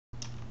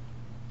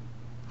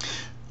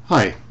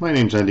Hi, my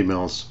name's Andy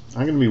Mills.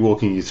 I'm going to be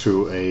walking you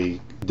through a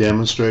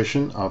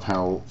demonstration of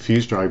how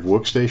FuzeDrive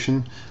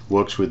Workstation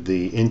works with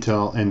the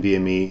Intel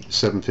NVMe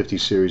 750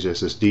 series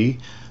SSD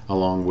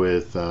along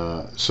with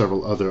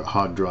several other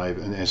hard drive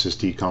and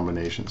SSD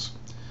combinations.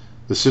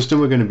 The system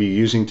we're going to be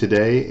using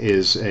today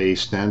is a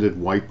standard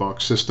white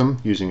box system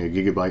using a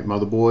gigabyte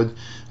motherboard,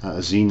 a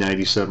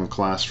Z97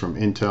 class from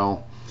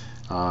Intel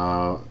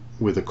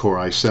with a Core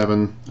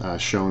i7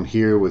 shown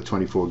here with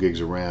 24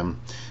 gigs of RAM.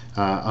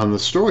 On the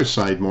storage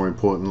side, more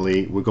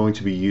importantly, we're going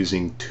to be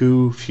using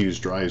two fuse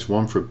drives,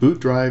 one for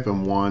boot drive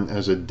and one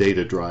as a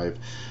data drive.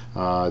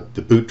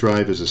 The boot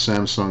drive is a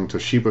Samsung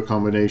Toshiba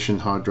combination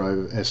hard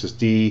drive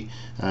SSD,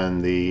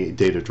 and the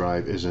data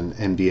drive is an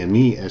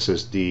NVMe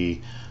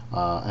SSD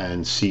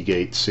and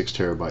Seagate 6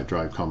 terabyte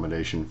drive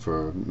combination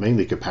for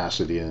mainly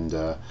capacity and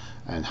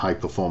high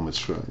performance,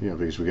 for,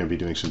 because we're going to be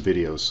doing some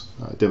videos,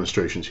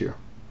 demonstrations here.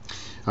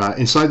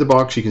 Inside the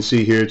box, you can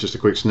see here just a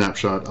quick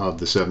snapshot of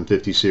the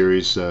 750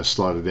 series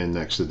slotted in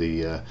next to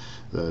the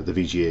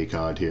VGA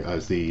card here,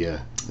 as the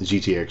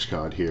GTX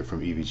card here from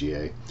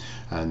EVGA,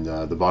 and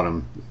the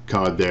bottom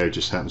card there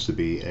just happens to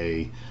be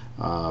a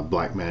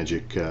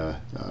Blackmagic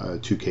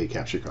 2K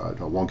capture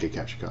card, or 1K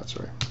capture card,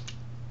 sorry.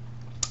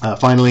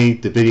 Finally,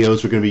 the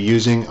videos we're going to be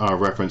using are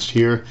referenced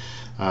here,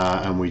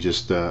 and we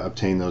just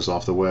obtain those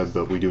off the web,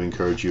 but we do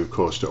encourage you, of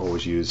course, to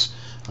always use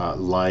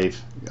live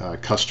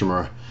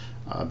customer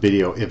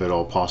video if at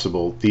all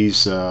possible.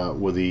 These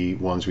were the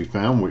ones we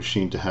found which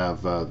seem to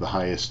have the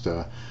highest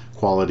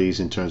qualities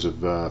in terms of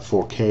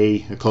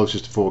 4K. The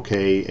closest to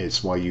 4K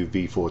is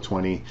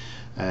YUV420,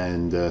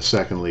 and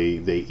secondly,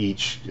 they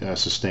each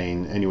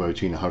sustain anywhere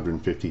between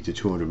 150 to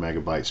 200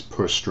 megabytes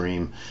per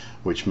stream,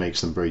 which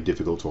makes them very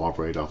difficult to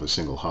operate off a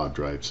single hard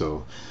drive.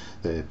 So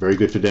they're very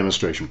good for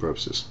demonstration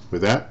purposes.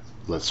 With that,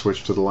 let's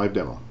switch to the live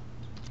demo.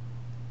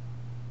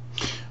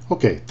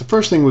 Okay, the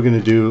first thing we're going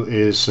to do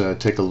is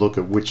take a look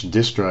at which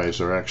disk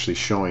drives are actually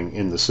showing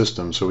in the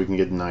system so we can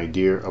get an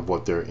idea of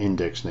what their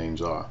index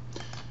names are.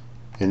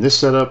 In this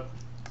setup,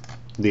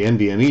 the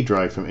NVMe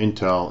drive from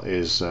Intel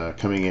is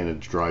coming in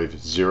at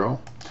drive 0,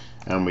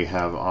 and we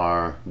have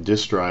our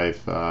disk drive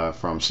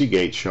from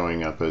Seagate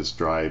showing up as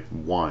drive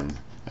 1,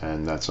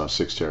 and that's our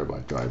 6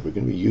 terabyte drive. We're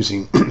going to be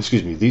using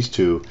excuse me, these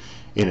two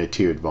in a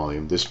tiered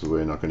volume. This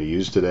we're not going to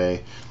use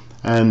today.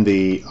 And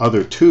the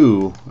other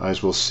two,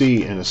 as we'll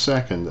see in a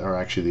second, are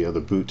actually the other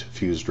boot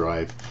fuse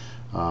drive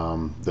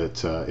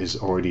that is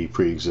already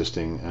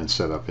pre-existing and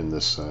set up in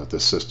this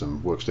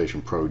system.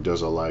 Workstation Pro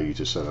does allow you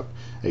to set up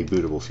a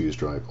bootable fuse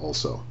drive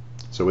also.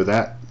 So with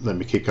that, let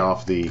me kick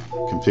off the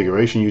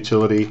configuration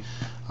utility.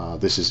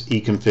 This is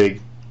econfig.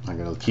 I'm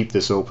going to keep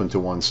this open to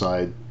one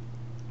side.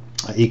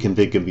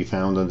 Econfig can be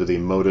found under the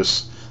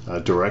Enmotus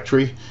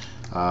directory,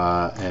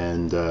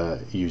 and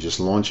you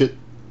just launch it.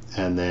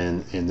 And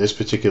then in this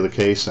particular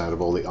case, out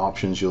of all the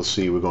options you'll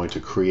see, we're going to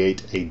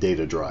create a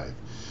data drive.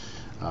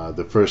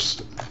 The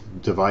first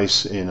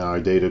device in our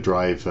data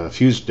drive,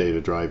 fuse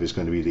data drive, is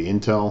going to be the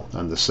Intel,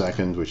 and the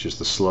second, which is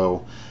the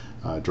slow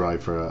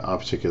drive for our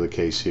particular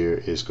case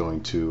here, is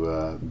going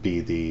to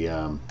be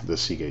the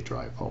Seagate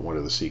drive, or one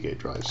of the Seagate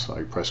drives. So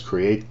I press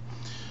create,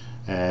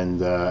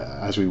 and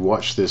as we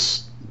watch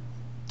this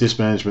disk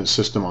management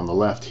system on the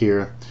left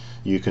here,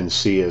 you can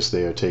see as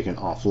they are taken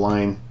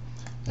offline,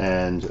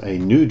 and a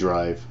new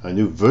drive, a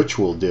new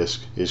virtual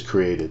disk, is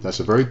created.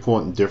 That's a very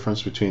important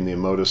difference between the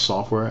Enmotus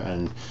software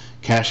and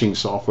caching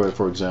software.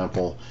 For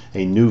example,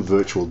 a new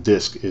virtual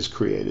disk is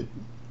created.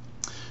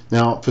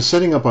 Now, for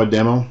setting up our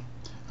demo,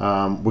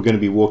 we're going to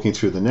be walking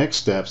through the next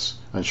steps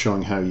and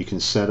showing how you can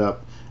set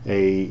up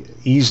a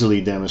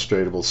easily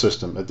demonstratable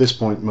system. At this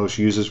point, most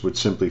users would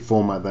simply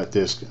format that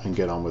disk and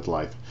get on with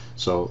life.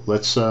 So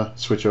let's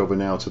switch over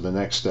now to the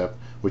next step,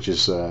 which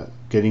is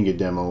getting your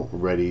demo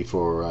ready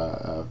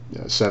for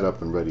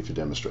setup and ready for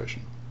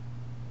demonstration.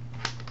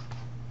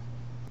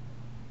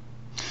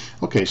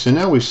 Okay, so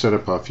now we've set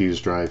up our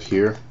fuse drive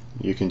here.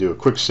 You can do a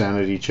quick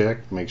sanity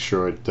check, make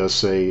sure it does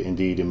say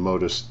indeed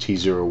Enmotus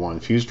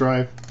T01 fuse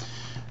drive.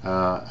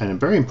 And a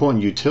very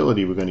important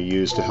utility we're going to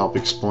use to help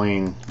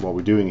explain what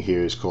we're doing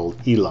here is called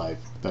eLive.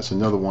 That's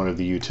another one of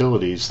the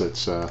utilities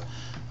that's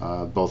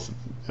both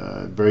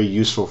very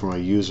useful from a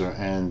user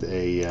and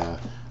a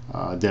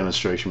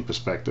demonstration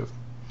perspective.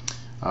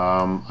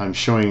 I'm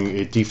showing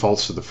it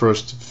defaults to the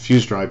first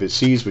fuse drive it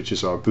sees, which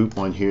is our boot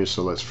one here,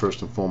 so let's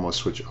first and foremost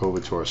switch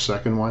over to our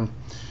second one.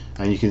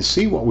 And you can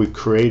see what we've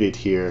created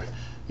here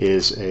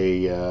is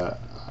an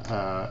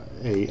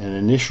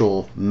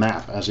initial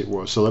map, as it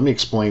were. So let me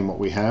explain what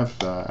we have,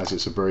 as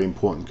it's a very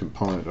important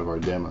component of our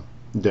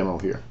demo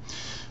here.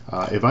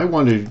 If I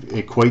want to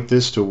equate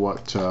this to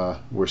what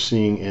we're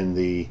seeing in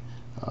the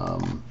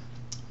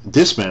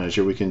disk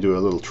manager, we can do a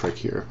little trick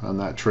here, and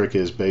that trick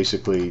is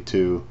basically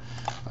to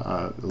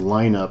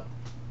line up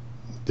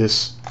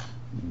this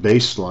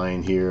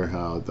baseline here,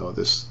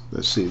 let's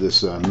see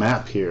this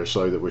map here,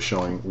 sorry, that we're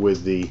showing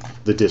with the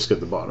disk at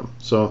the bottom.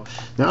 So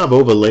now I've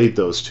overlaid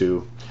those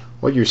two.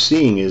 What you're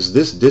seeing is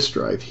this disk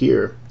drive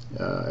here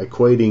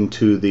equating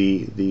to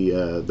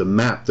the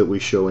map that we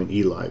show in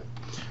eLive.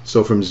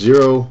 So from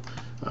 0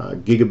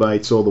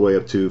 gigabytes all the way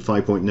up to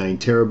 5.9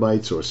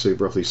 terabytes, or say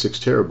roughly 6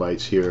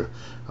 terabytes here,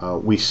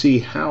 we see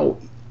how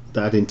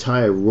that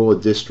entire raw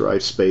disk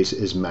drive space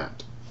is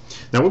mapped.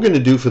 Now what we're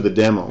going to do for the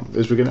demo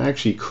is we're going to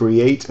actually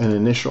create and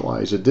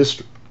initialize a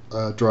disk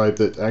drive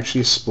that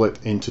actually is split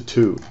into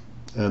two.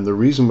 And the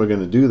reason we're going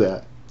to do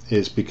that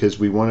is because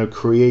we want to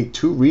create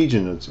two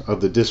regions of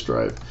the disk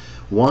drive.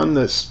 One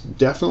that's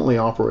definitely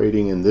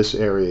operating in this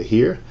area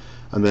here,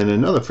 and then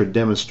another for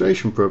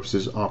demonstration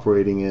purposes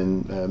operating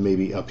in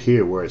maybe up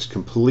here where it's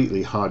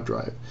completely hard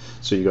drive.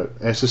 So you got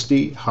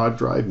SSD, hard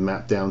drive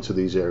mapped down to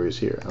these areas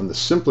here. And the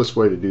simplest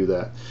way to do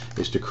that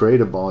is to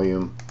create a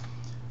volume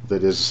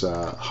that is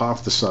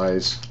half the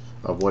size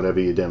of whatever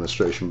your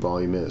demonstration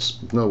volume is.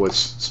 In other words,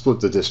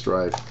 split the disk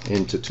drive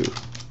into two.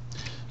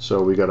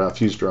 So we got our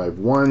FuzeDrive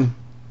 1,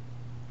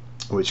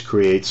 which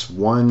creates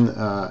one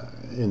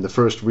in the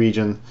first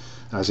region,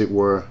 as it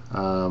were,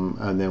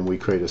 and then we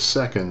create a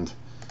second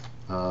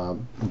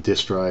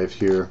disk drive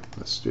here.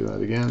 Let's do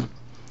that again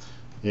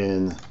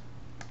in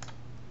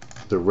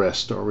the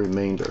rest or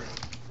remainder.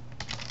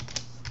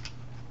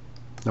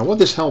 Now what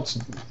this helps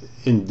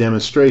in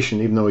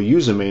demonstration, even though a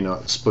user may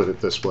not split it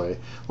this way,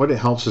 what it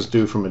helps us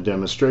do from a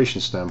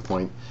demonstration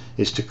standpoint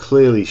is to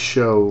clearly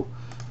show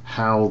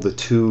how the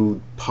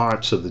two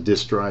parts of the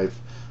disk drive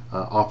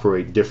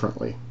operate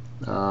differently.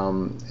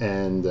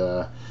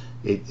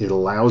 It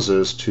allows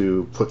us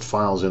to put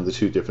files in the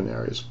two different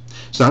areas.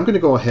 So I'm going to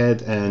go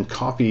ahead and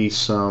copy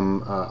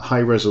some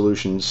high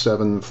resolution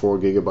 4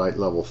 gigabyte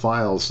level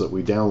files that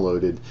we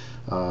downloaded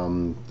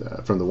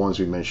from the ones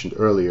we mentioned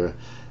earlier,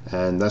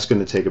 and that's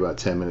going to take about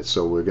 10 minutes,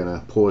 so we're going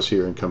to pause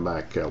here and come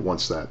back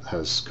once that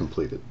has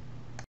completed.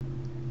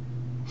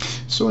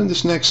 So in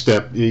this next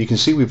step, you can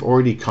see we've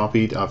already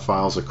copied our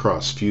files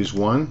across. Fuse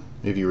 1,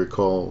 if you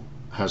recall,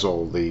 has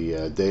all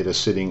the data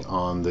sitting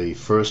on the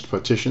first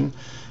partition,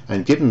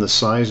 and given the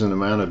size and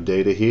amount of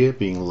data here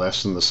being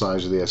less than the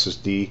size of the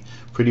SSD,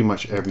 pretty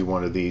much every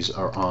one of these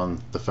are on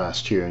the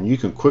fast tier. And you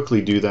can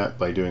quickly do that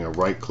by doing a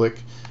right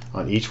click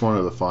on each one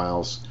of the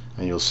files,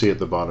 and you'll see at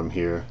the bottom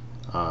here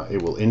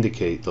it will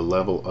indicate the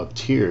level of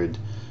tiering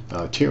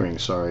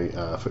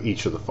for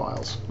each of the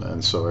files.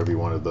 And so every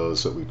one of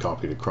those that we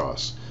copied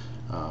across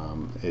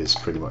is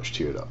pretty much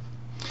tiered up.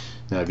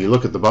 Now if you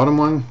look at the bottom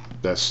one,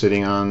 that's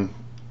sitting on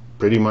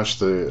pretty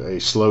much a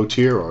slow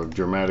tier or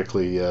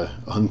dramatically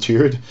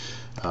untiered.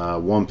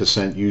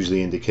 1%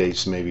 usually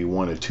indicates maybe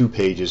 1 or 2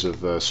 pages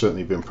have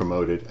certainly been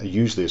promoted,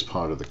 usually as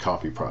part of the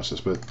copy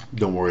process, but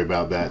don't worry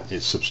about that,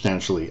 it's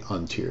substantially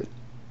untiered.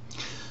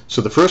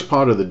 So the first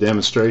part of the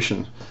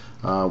demonstration,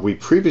 we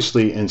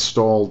previously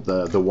installed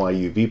the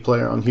YUV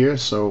player on here,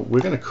 so we're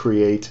going to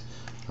create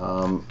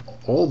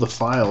all the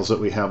files that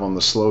we have on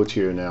the slow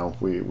tier now.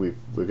 We're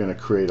going to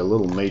create a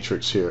little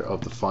matrix here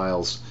of the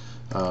files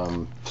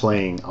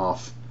playing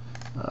off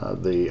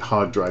the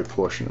hard drive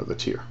portion of the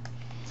tier.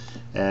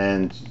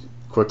 And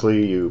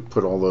quickly you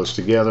put all those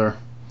together,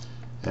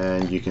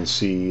 and you can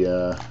see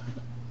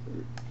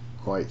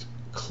quite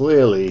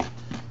clearly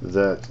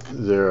that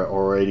there are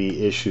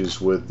already issues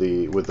with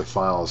the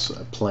files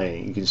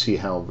playing. You can see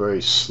how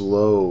very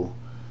slow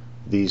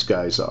these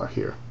guys are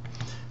here.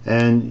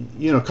 And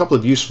a couple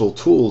of useful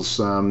tools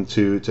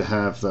to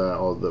have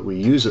or that we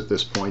use at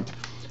this point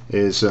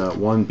is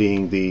one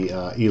being the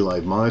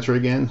eLive monitor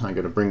again. I'm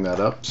going to bring that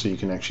up so you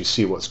can actually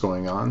see what's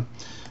going on.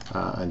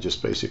 And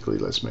just basically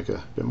let's make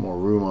a bit more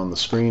room on the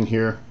screen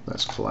here.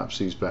 Let's collapse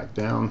these back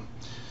down.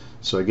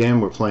 So again,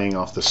 we're playing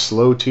off the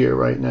slow tier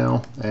right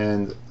now,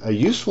 and a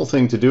useful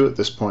thing to do at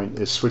this point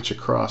is switch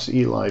across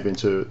eLive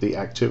into the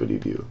activity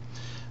view.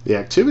 The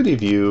activity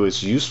view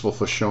is useful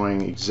for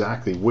showing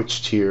exactly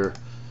which tier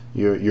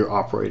you're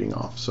operating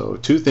off. So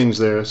two things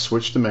there: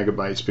 switch to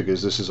megabytes,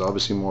 because this is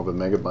obviously more of a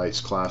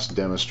megabytes class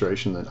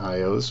demonstration than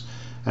IOs,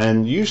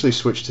 and usually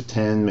switch to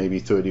 10, maybe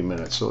 30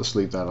 minutes. So let's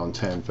leave that on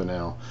 10 for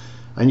now.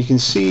 And you can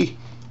see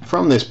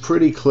from this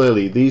pretty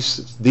clearly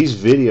these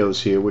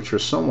videos here, which are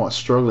somewhat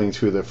struggling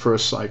through their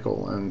first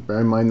cycle, and bear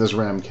in mind there's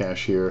RAM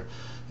cache here,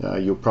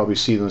 you'll probably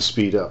see them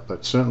speed up,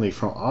 but certainly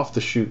from off the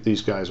chute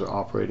these guys are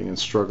operating and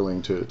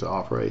struggling to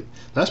operate.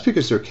 That's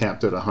because they're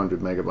capped at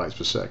 100 megabytes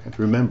per second.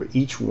 Remember,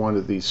 each one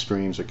of these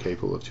streams are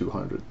capable of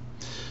 200.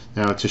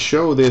 Now to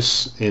show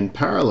this in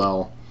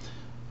parallel,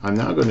 I'm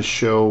now going to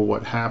show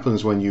what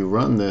happens when you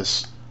run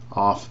this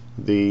off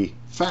the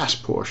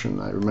fast portion.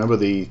 I remember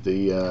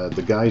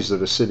the guys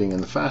that are sitting in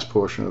the fast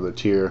portion of the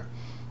tier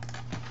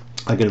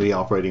are going to be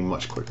operating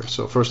much quicker.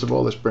 So first of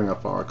all, let's bring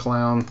up our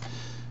clown,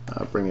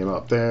 bring him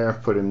up there,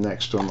 put him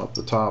next to him up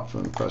the top,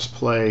 and press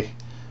play.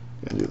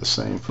 We're going to do the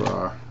same for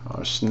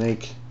our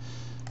snake,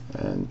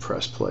 and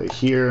press play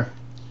here,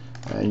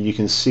 and you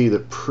can see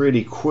that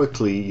pretty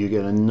quickly you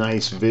get a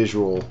nice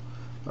visual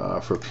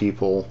for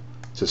people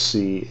to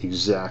see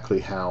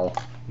exactly how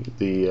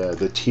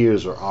the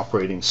tiers are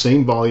operating.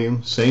 Same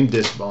volume, same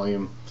disk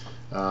volume,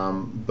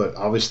 but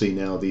obviously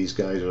now these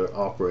guys are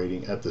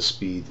operating at the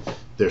speed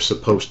they're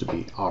supposed to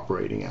be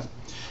operating at.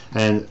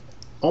 And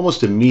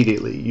almost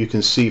immediately you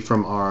can see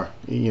from our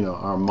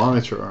our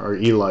monitor, our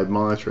eLive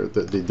monitor,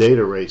 that the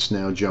data rate's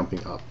now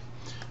jumping up.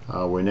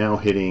 We're now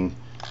hitting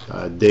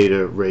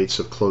data rates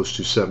of close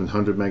to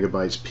 700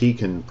 megabytes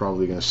peak, and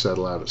probably going to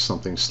settle out at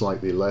something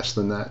slightly less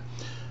than that.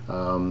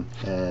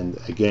 And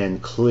again,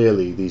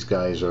 clearly these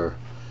guys are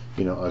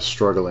are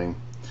struggling.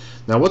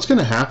 Now what's going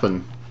to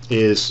happen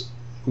is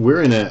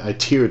we're in a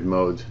tiered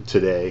mode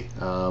today,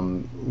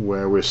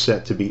 where we're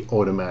set to be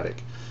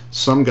automatic.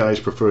 Some guys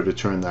prefer to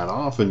turn that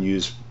off and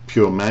use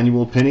pure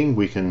manual pinning.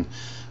 We can,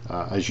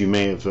 as you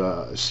may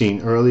have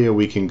seen earlier,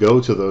 we can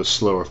go to those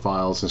slower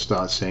files and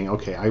start saying,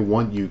 okay, I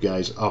want you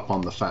guys up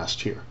on the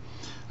fast tier.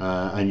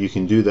 And you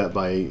can do that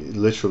by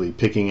literally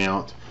picking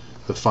out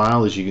the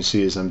file, as you can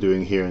see as I'm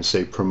doing here, and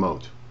say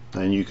promote.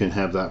 And you can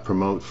have that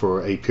promote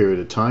for a period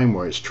of time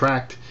where it's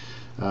tracked,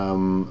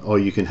 or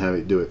you can have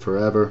it do it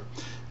forever.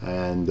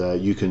 And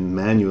you can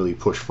manually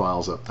push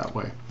files up that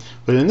way.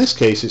 But in this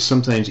case, it's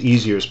sometimes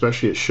easier,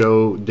 especially at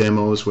show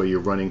demos where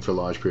you're running for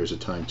large periods of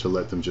time, to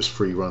let them just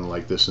free run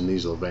like this, and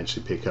these will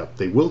eventually pick up.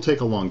 They will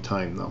take a long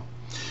time though.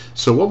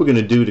 So what we're going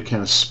to do to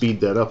kind of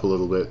speed that up a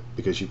little bit,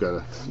 because you've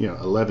got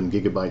 11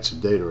 gigabytes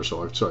of data or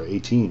so, sorry,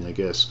 18 I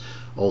guess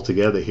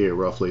altogether here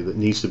roughly, that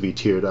needs to be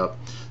tiered up.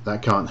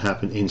 That can't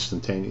happen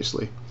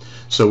instantaneously.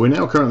 So we're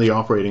now currently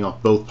operating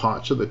off both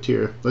parts of the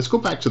tier. Let's go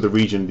back to the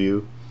region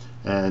view,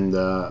 and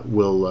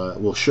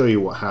we'll show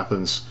you what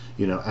happens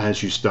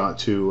as you start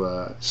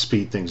to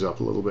speed things up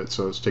a little bit.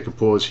 So let's take a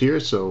pause here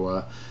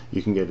so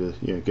you can get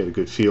a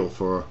good feel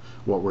for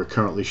what we're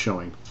currently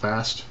showing,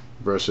 fast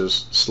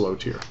versus slow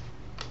tier.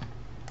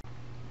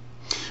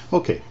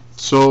 Okay,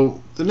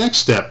 so the next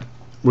step,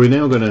 we're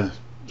now going to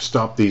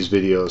stop these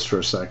videos for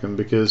a second,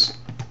 because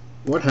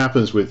what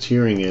happens with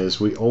tiering is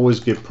we always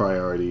give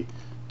priority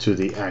to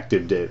the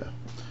active data.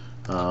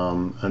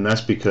 And that's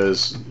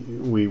because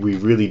we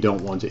really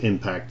don't want to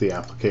impact the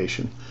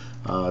application.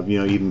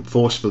 Even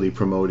forcefully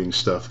promoting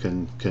stuff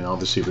can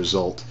obviously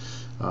result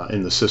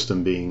in the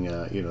system being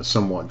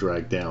somewhat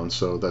dragged down.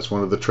 So that's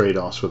one of the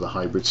trade-offs with a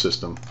hybrid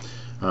system.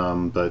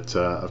 But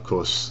of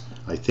course,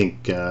 I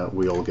think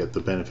we all get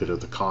the benefit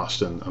of the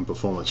cost and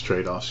performance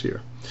trade-offs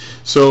here.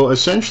 So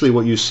essentially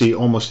what you see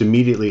almost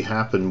immediately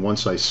happen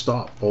once I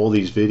stop all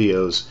these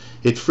videos,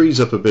 it frees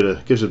up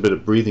gives a bit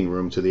of breathing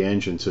room to the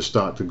engine to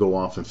start to go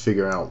off and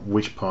figure out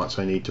which parts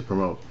I need to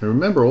promote. And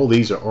remember, all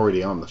these are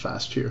already on the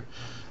fast tier.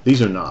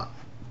 These are not.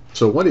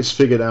 So what it's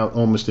figured out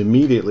almost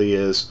immediately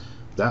is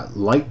that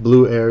light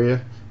blue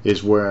area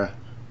is where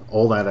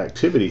all that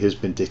activity has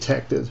been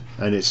detected,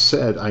 and it's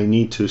said I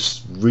need to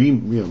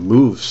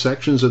move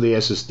sections of the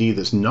SSD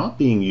that's not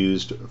being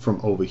used from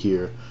over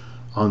here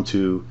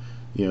onto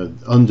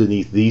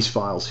underneath these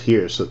files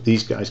here, so that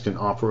these guys can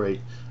operate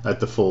at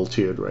the full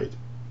tiered rate.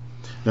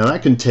 Now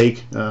that can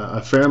take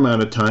a fair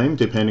amount of time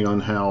depending on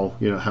how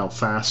how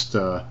fast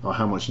or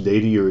how much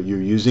data you're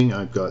using.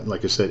 I've got,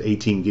 like I said,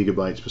 18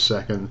 gigabytes per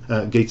second,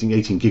 18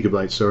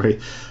 gigabytes,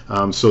 sorry.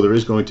 So there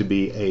is going to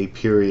be a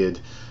period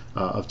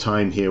of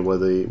time here where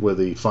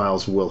the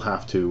files will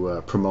have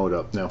to promote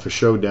up. Now for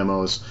show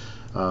demos,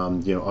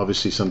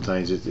 obviously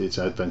sometimes it's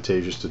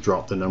advantageous to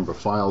drop the number of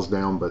files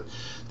down, but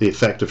the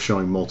effect of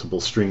showing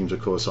multiple streams,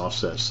 of course,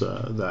 offsets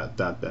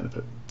that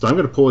benefit. So I'm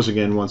going to pause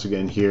once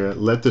again here,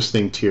 let this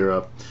thing tier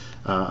up,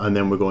 and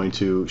then we're going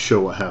to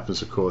show what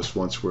happens, of course,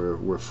 once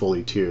we're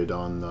fully tiered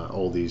on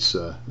all these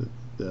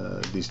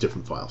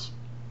different files.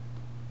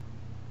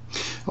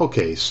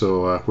 Okay,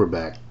 so we're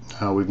back.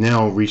 We've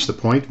now reached the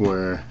point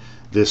where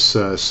this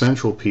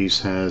central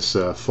piece has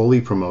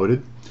fully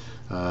promoted.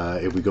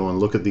 If we go and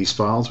look at these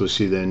files, we'll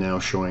see they're now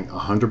showing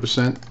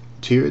 100%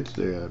 tiered.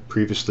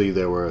 Previously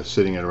they were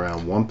sitting at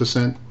around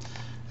 1%,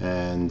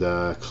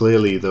 and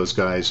clearly those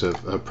guys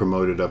have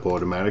promoted up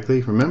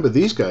automatically. Remember,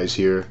 these guys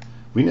here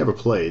we never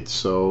played,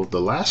 so the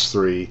last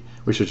three,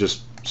 which are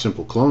just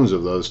simple clones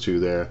of those two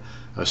there,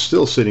 are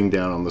still sitting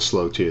down on the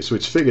slow tier. So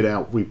it's figured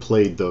out we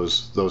played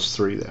those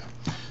three there.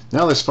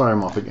 Now let's fire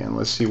them up again.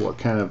 Let's see what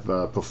kind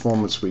of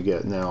performance we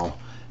get now.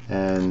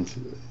 And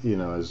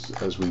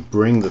as we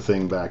bring the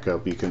thing back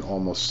up, you can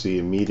almost see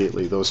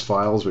immediately those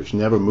files, which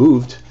never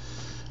moved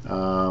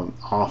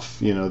off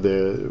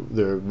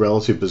their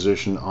relative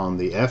position on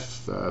the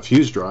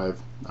FuzeDrive,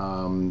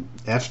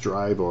 F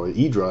drive or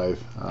E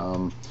drive.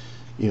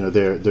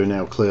 They're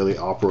now clearly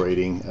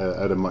operating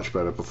at a much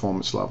better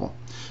performance level.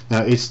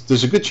 Now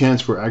there's a good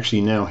chance we're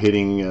actually now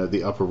hitting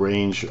the upper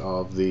range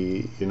of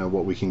the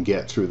what we can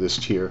get through this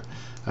tier,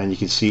 and you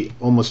can see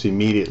almost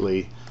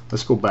immediately.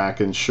 Let's go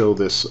back and show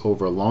this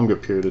over a longer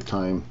period of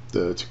time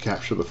to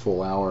capture the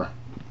full hour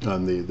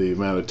and the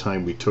amount of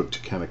time we took to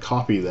kind of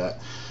copy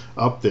that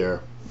up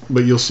there.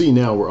 But you'll see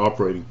now we're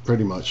operating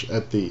pretty much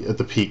at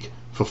the peak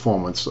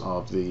performance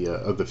of the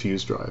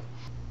FuzeDrive.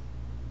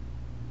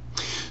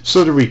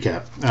 So to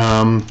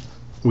recap,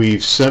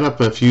 we've set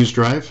up a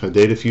FuzeDrive, a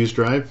data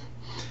FuzeDrive,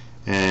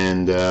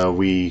 and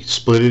we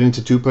split it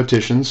into two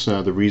partitions.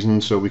 The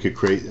reason so we could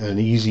create an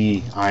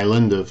easy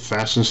island of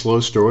fast and slow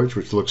storage,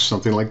 which looks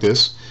something like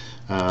this,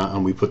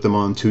 and we put them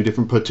on two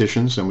different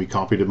partitions, and we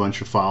copied a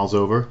bunch of files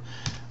over.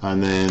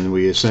 and then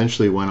we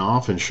essentially went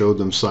off and showed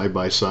them side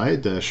by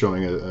side,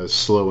 showing a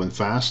slow and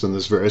fast, and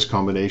there's various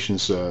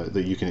combinations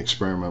that you can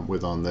experiment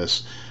with on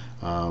this.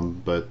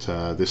 But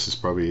this is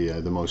probably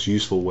the most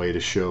useful way to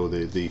show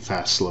the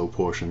fast slow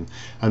portion,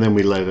 and then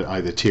we let it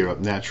either tier up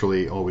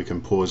naturally, or we can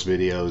pause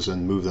videos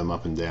and move them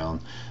up and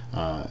down,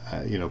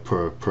 you know,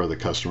 per the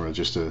customer,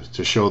 just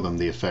to show them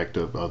the effect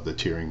of the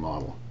tiering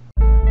model.